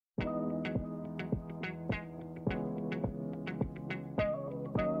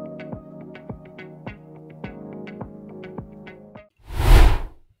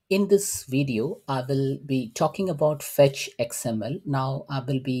In this video, I will be talking about Fetch XML. Now, I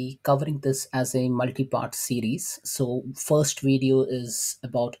will be covering this as a multi-part series. So, first video is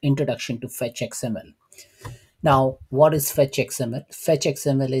about introduction to Fetch XML. Now, what is Fetch XML? Fetch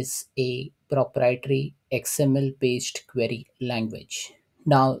XML is a proprietary XML-based query language.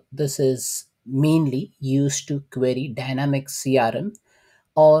 Now, this is mainly used to query dynamic CRM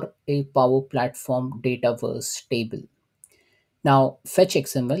or a Power Platform Dataverse table. Now, fetch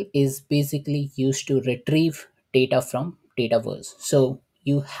XML is basically used to retrieve data from Dataverse. So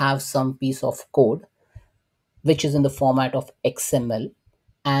you have some piece of code which is in the format of XML,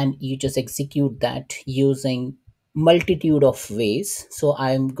 and you just execute that using multitude of ways. So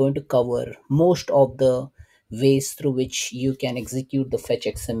I'm going to cover most of the ways through which you can execute the fetch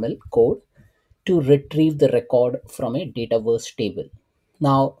XML code to retrieve the record from a Dataverse table.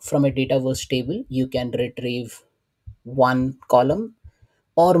 Now, from a Dataverse table, you can retrieve one column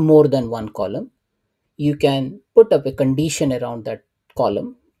or more than one column. You can put up a condition around that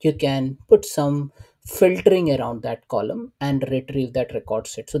column. You can put some filtering around that column and retrieve that record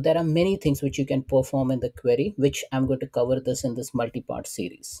set. So there are many things which you can perform in the query, which I'm going to cover this in this multi-part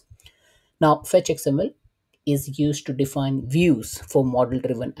series. Now, fetch XML is used to define views for model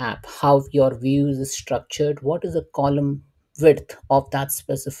driven app, how your views is structured, what is the column width of that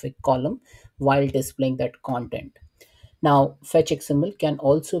specific column while displaying that content. Now, fetch XML can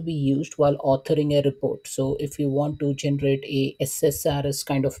also be used while authoring a report. So if you want to generate a SSRS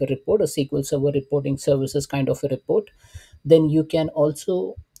kind of a report, a SQL Server Reporting Services kind of a report, then you can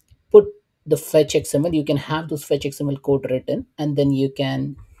also put the fetch XML. You can have those fetch XML code written, and then you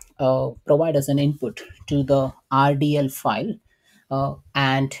can provide as an input to the RDL file,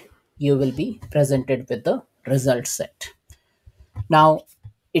 and you will be presented with the result set. Now,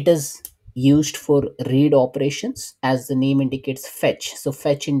 it is used for read operations, as the name indicates, fetch. So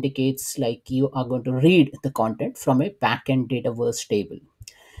fetch indicates like you are going to read the content from a backend Dataverse table.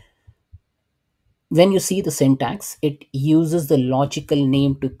 When you see the syntax, it uses the logical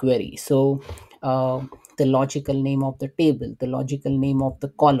name to query. So the logical name of the table, the logical name of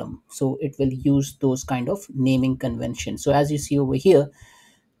the column. So it will use those kind of naming conventions. So as you see over here,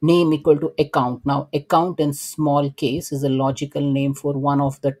 name equal to account. Now account in small case is a logical name for one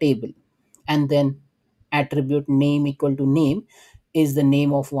of the table, and then attribute name equal to name is the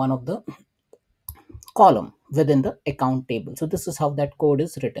name of one of the column within the account table. So this is how that code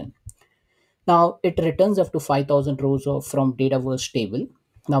is written. Now it returns up to 5000 rows of from Dataverse table.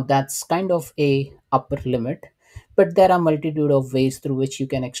 Now that's kind of a upper limit, but there are multitude of ways through which you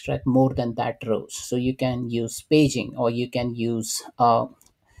can extract more than that rows. So you can use paging, or you can use uh,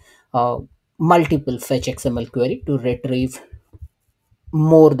 multiple fetch XML query to retrieve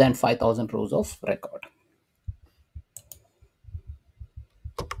more than 5000 rows of record.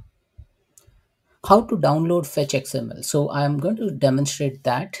 How to download fetch XML? So I am going to demonstrate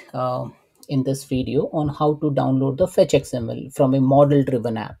that in this video on how to download the fetch XML from a model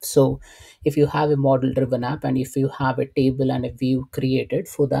driven app. So if you have a model driven app, and if you have a table and a view created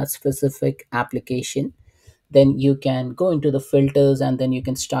for that specific application, then you can go into the filters and then you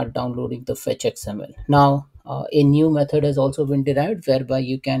can start downloading the fetch XML. Now, a new method has also been derived whereby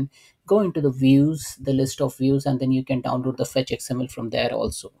you can go into the views, the list of views, and then you can download the fetch XML from there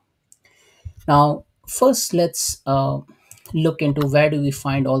also. Now, first let's look into where do we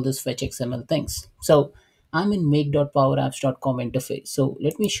find all this fetch XML things. So I'm in make.powerapps.com interface. So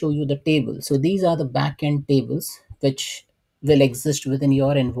let me show you the table. So these are the backend tables which will exist within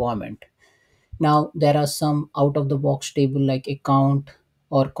your environment. Now there are some out of the box table like account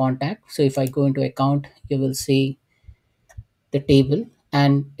or contact. So if I go into account, you will see the table,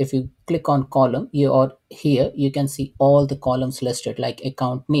 and if you click on column, you or here you can see all the columns listed like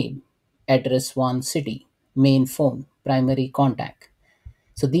account name, address, one city, main phone, primary contact.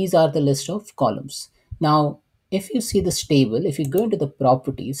 So these are the list of columns. Now, if you see this table, if you go into the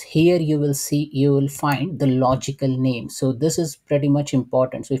properties, here you will find the logical name. So this is pretty much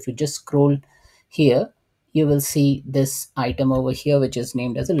important. So if you just scroll here, you will see this item over here, which is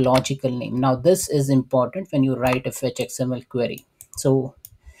named as a logical name. Now this is important when you write a fetch XML query. So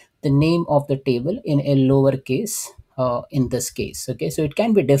the name of the table in a lowercase in this case. Okay, so it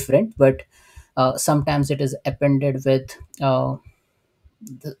can be different, but sometimes it is appended with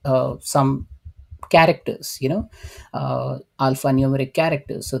some characters, alphanumeric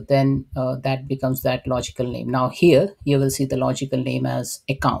characters. So then that becomes that logical name. Now here you will see the logical name as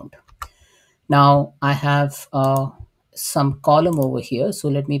account. Now I have some column over here, so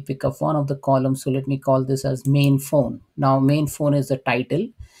let me pick up one of the columns. So let me call this as main phone. Now main phone is the title.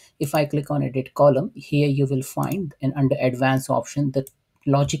 If I click on edit column, here you will find an under advanced option that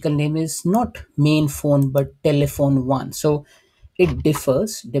logical name is not main phone but telephone one. So it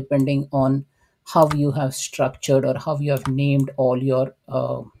differs depending on how you have structured or how you have named all your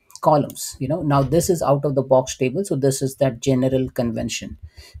columns. Now this is out of the box table, so this is that general convention.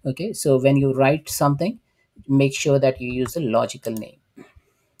 Okay, so when you write something, make sure that you use a logical name.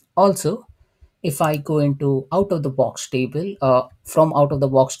 Also, if I go into out of the box table, from out of the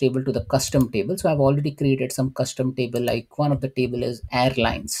box table to the custom table, so I've already created some custom table. Like one of the table is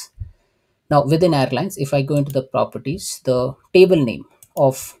airlines. Now within airlines, if I go into the properties, the table name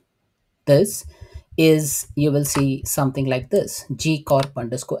of this is, you will see something like this, G Corp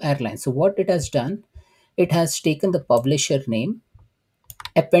underscore airline. So what it has done, it has taken the publisher name,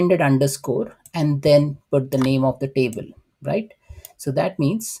 appended underscore, and then put the name of the table, right? So that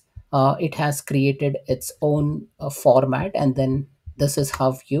means it has created its own format, and then this is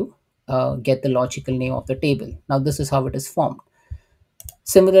how you get the logical name of the table. Now this is how it is formed.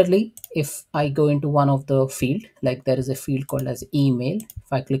 Similarly, if I go into one of the field, like there is a field called as email,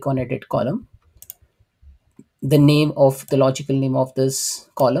 if I click on edit column, the name of the logical name of this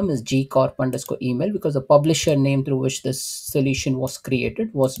column is G Corp underscore email, because the publisher name through which this solution was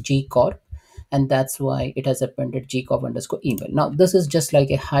created was G Corp, and that's why it has appended G Corp underscore email. Now this is just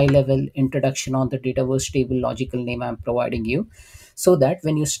like a high level introduction on the Dataverse table logical name I'm providing you, so that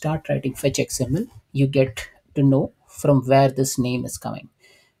when you start writing fetch XML, you get to know from where this name is coming.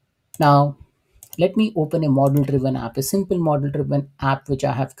 Now let me open a model driven app, a simple model driven app which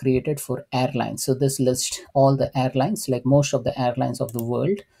I have created for airlines. So this lists all the airlines, like most of the airlines of the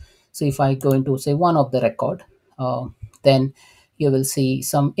world. So if I go into say one of the record, then you will see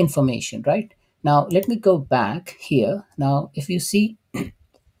some information, right? Now let me go back here. Now if you see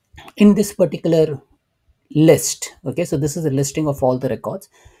in this particular list, okay, so this is a listing of all the records.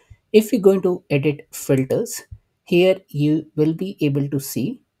 If you go into edit filters, here you will be able to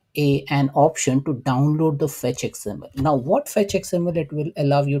see an option to download the fetch XML. Now what fetch XML it will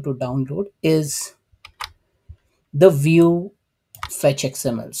allow you to download is the view fetch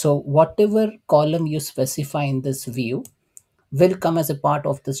XML. So whatever column you specify in this view will come as a part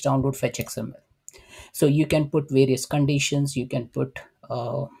of this download fetch XML. So you can put various conditions, you can put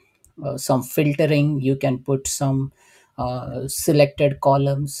some filtering, you can put some selected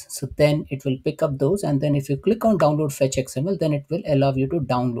columns. So then it will pick up those, and then if you click on download fetch XML, then it will allow you to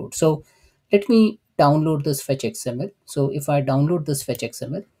download. So let me download this fetch XML. So if I download this fetch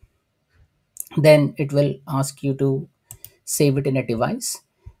XML, then it will ask you to save it in a device,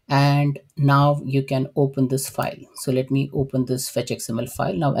 and now you can open this file. So let me open this fetch XML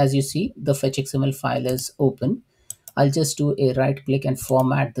file. Now as you see, the fetch XML file is open. I'll just do a right click and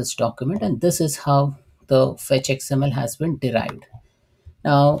format this document, and this is how the fetch XML has been derived.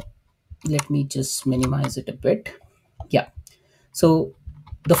 Now let me just minimize it a bit. Yeah, so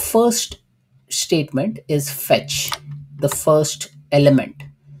the first statement is fetch, the first element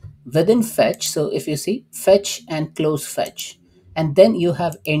within fetch. So if you see fetch and close fetch, and then you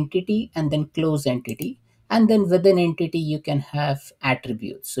have entity and then close entity, and then within entity you can have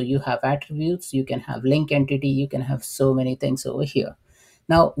attributes. So you have attributes, you can have link entity, you can have so many things over here.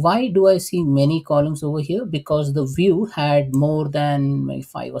 Now why do I see many columns over here? Because the view had more than maybe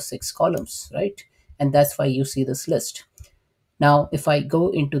 5 or 6 columns, right? And that's why you see this list. Now if I go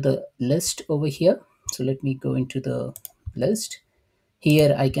into the list over here, so let me go into the list.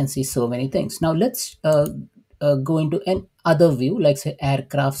 Here I can see so many things. Now let's go into an other view, like say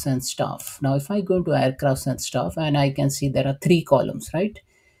aircrafts and stuff. Now if I go into aircrafts and stuff, and I can see there are 3 columns, right?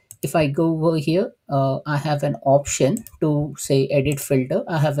 If I go over here, I have an option to say edit filter.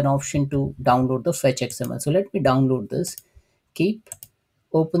 I have an option to download the fetch XML. So let me download this, keep,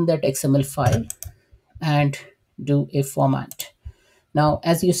 open that XML file, and do a format. Now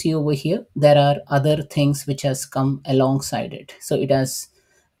as you see over here, there are other things which has come alongside it. So it has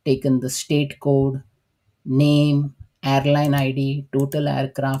taken the state code, name, airline ID, total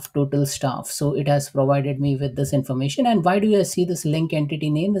aircraft, total staff. So it has provided me with this information. And why do I see this link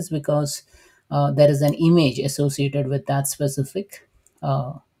entity name is because there is an image associated with that specific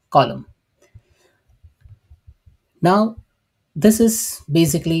column. Now this is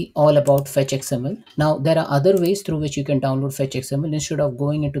basically all about fetch XML. Now there are other ways through which you can download fetch XML instead of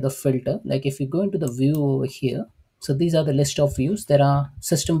going into the filter. Like if you go into the view over here, so these are the list of views. There are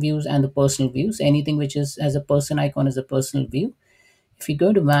system views and the personal views. Anything which is as a person icon is a personal view. If you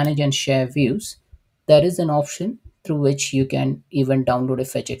go to manage and share views, there is an option through which you can even download a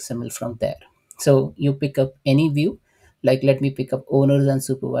fetch XML from there. So you pick up any view, like let me pick up owners and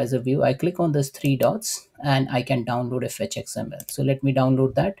supervisor view. I click on those 3 dots and I can download a fetch XML. So let me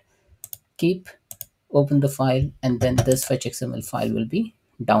download that, keep, open the file, and then this fetch XML file will be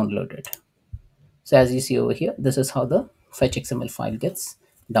downloaded. So as you see over here, this is how the fetch XML file gets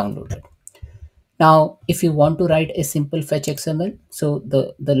downloaded. Now, if you want to write a simple fetch XML, so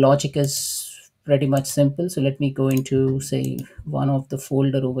the logic is pretty much simple. So let me go into, say, one of the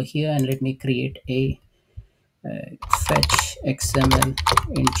folder over here, and let me create a fetch XML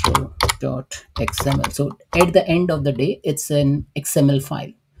intro.xml. So at the end of the day, it's an XML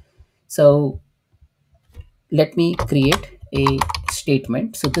file. So let me create a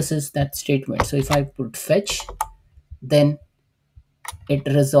statement. So this is that statement. So if I put fetch, then it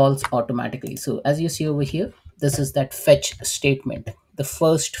resolves automatically. So as you see over here, this is that fetch statement, the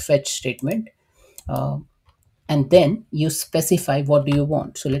first fetch statement. Uh, and then you specify what do you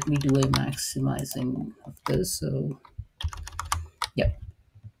want. So let me do a maximizing of this. So yeah.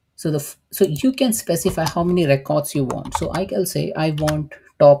 So so you can specify how many records you want. So I can say I want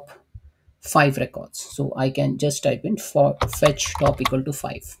top 5 records. So I can just type in for fetch top equal to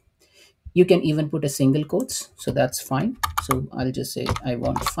 5. You can even put a single quotes, so that's fine. So I'll just say I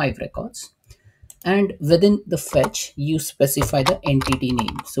want 5 records. And within the fetch, you specify the entity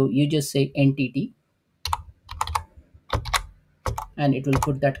name. So you just say entity, and it will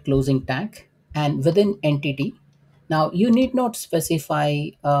put that closing tag. And within entity, now you need not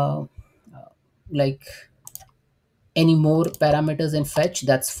specify like any more parameters in fetch,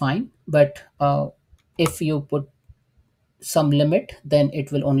 that's fine. But if you put some limit, then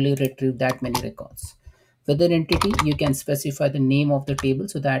it will only retrieve that many records. Within entity, you can specify the name of the table.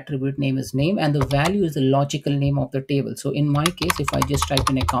 So the attribute name is name, and the value is the logical name of the table. So in my case, if I just type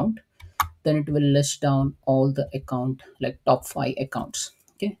in account, then it will list down all the account, like top 5 accounts.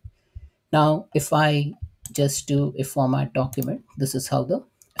 Okay. Now, if I just do a format document, this is how the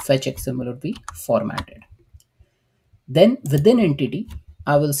fetch XML would be formatted. Then within entity,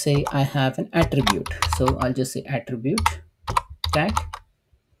 I will say I have an attribute. So I'll just say attribute tag,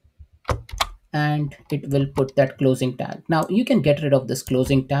 and it will put that closing tag. Now you can get rid of this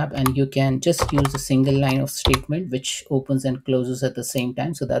closing tab, and you can just use a single line of statement which opens and closes at the same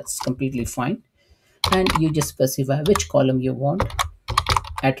time. So that's completely fine. And you just specify which column you want,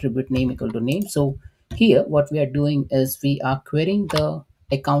 attribute name equal to name. So here what we are doing is we are querying the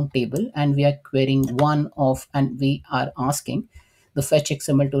account table, and we are querying and we are asking the fetch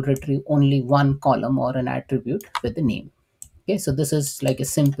XML to retrieve only one column or an attribute with the name. Okay, so this is like a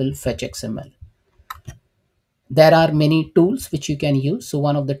simple fetch XML. There are many tools which you can use. So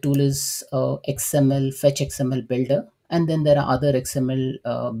one of the tool is XML fetch XML builder, and then there are other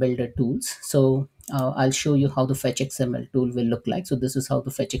XML builder tools. So I'll show you how the fetch XML tool will look like. So this is how the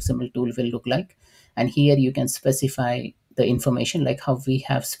fetch XML tool will look like, and here you can specify the information like how we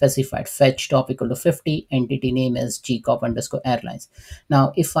have specified fetch top equal to 50, entity name is gcop underscore airlines.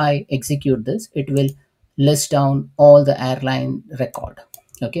 Now if I execute this, it will list down all the airline record.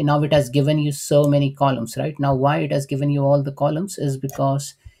 Okay, now it has given you so many columns, right? Now why it has given you all the columns is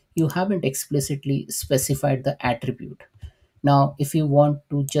because you haven't explicitly specified the attribute. Now if you want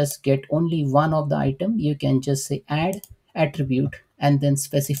to just get only one of the item, you can just say add attribute and then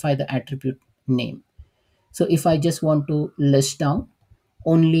specify the attribute name. So if I just want to list down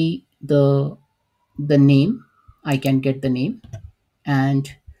only the name, I can get the name,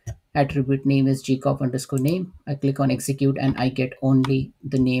 and attribute name is gcop underscore name. I click on execute, and I get only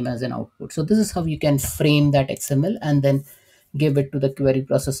the name as an output. So this is how you can frame that XML and then give it to the query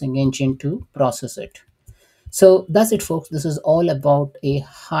processing engine to process it. So that's it, folks. This is all about a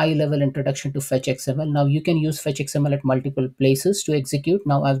high level introduction to fetch XML. Now you can use fetch XML at multiple places to execute.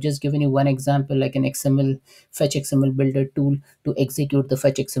 Now I've just given you one example, like an XML fetch XML builder tool to execute the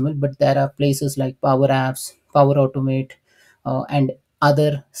fetch XML, but there are places like Power Apps, Power Automate, and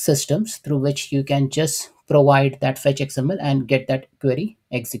other systems through which you can just provide that fetch XML and get that query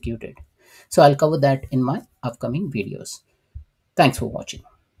executed. So I'll cover that in my upcoming videos. Thanks for watching.